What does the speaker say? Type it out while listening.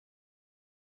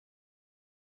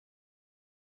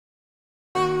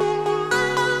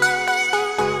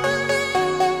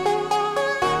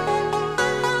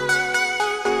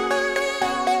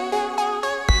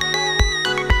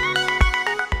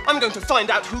find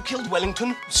out who killed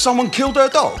Wellington? Someone killed her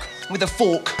dog? With a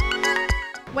fork.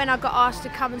 When I got asked to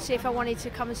come and see if I wanted to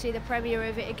come and see the premiere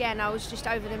of it again, I was just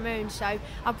over the moon, so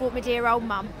I brought my dear old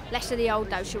mum. Less of the old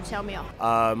though, she'll tell me off.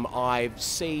 I've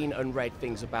seen and read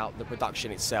things about the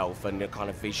production itself and the kind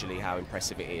of visually how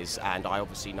impressive it is, and I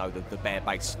obviously know the bare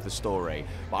base of the story,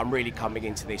 but I'm really coming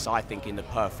into this, I think, in the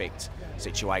perfect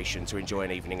situation to enjoy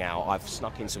an evening out. I've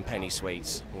snuck in some penny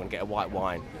sweets, I'm going to get a white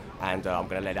wine, and I'm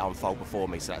going to let it unfold before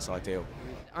me, so that's ideal.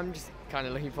 I'm just kind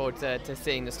of looking forward to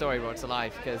seeing the story brought to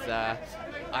life, because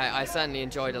I certainly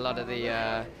enjoyed a lot of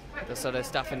the sort of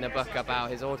stuff in the book about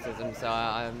his autism, so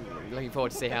I'm looking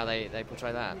forward to see how they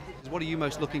portray that. What are you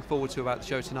most looking forward to about the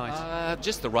show tonight?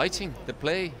 Just the writing, the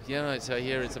play. Yeah, I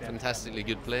hear it's a fantastically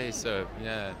good play, so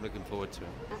yeah, looking forward to it.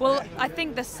 Well, I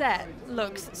think the set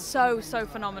looks so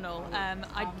phenomenal.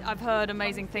 I've heard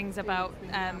amazing things about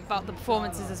the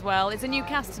performances as well. It's a new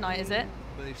cast tonight, is it?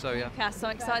 I believe so, yeah. Cast, so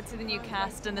I'm excited to see the new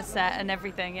cast and the set and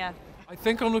everything, yeah. I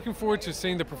think I'm looking forward to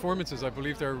seeing the performances. I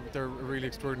believe they're really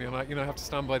extraordinary, and I have to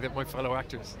stand by my fellow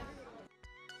actors.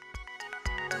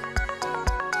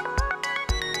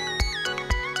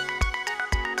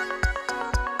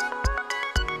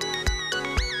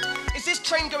 Is this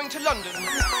train going to London?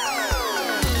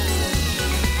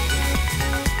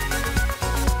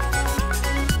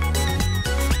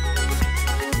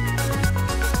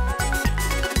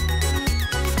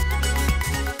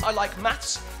 I like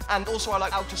maths, and also I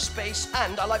like outer space,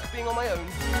 and I like being on my own.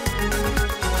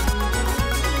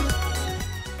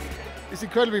 It's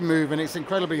incredibly moving, it's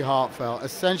incredibly heartfelt.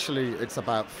 Essentially, it's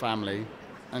about family,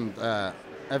 and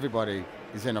everybody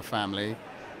is in a family.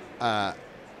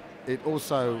 It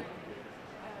also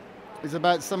is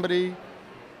about somebody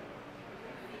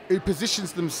who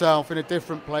positions themselves in a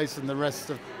different place than the rest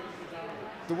of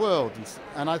the world.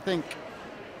 And I think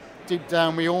deep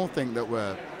down we all think that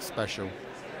we're special.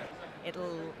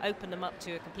 It'll open them up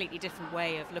to a completely different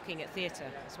way of looking at theatre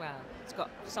as well. It's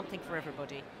got something for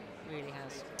everybody, it really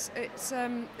has.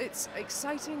 It's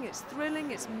exciting, it's thrilling,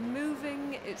 it's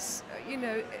moving, it's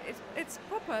it's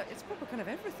proper kind of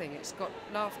everything. It's got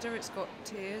laughter, it's got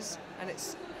tears, and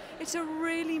it's a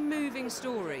really moving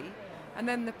story. And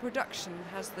then the production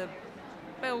has the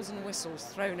bells and whistles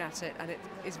thrown at it, and it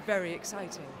is very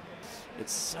exciting.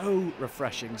 It's so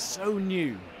refreshing, so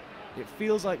new. It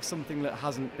feels like something that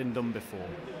hasn't been done before.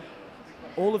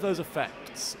 All of those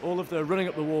effects, all of the running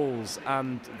up the walls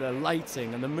and the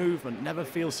lighting and the movement never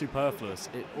feels superfluous.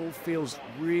 It all feels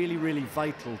really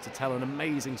vital to tell an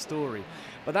amazing story.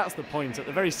 But that's the point. At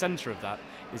the very centre of that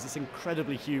is this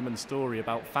incredibly human story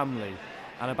about family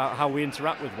and about how we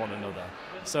interact with one another.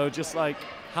 So just like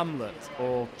Hamlet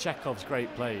or Chekhov's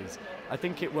great plays, I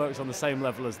think it works on the same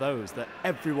level as those, that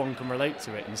everyone can relate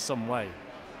to it in some way.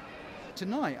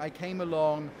 Tonight I came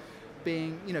along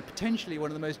being, potentially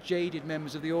one of the most jaded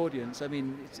members of the audience. I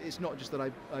mean, it's not just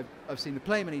that I've seen the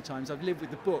play many times, I've lived with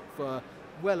the book for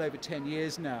well over 10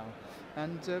 years now,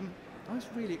 and I was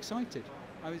really excited.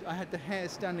 I had the hair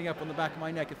standing up on the back of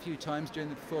my neck a few times during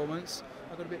the performance.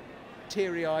 I got a bit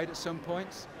teary-eyed at some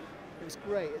points. It was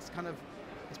great. It's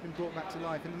been brought back to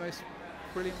life in the most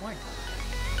brilliant way.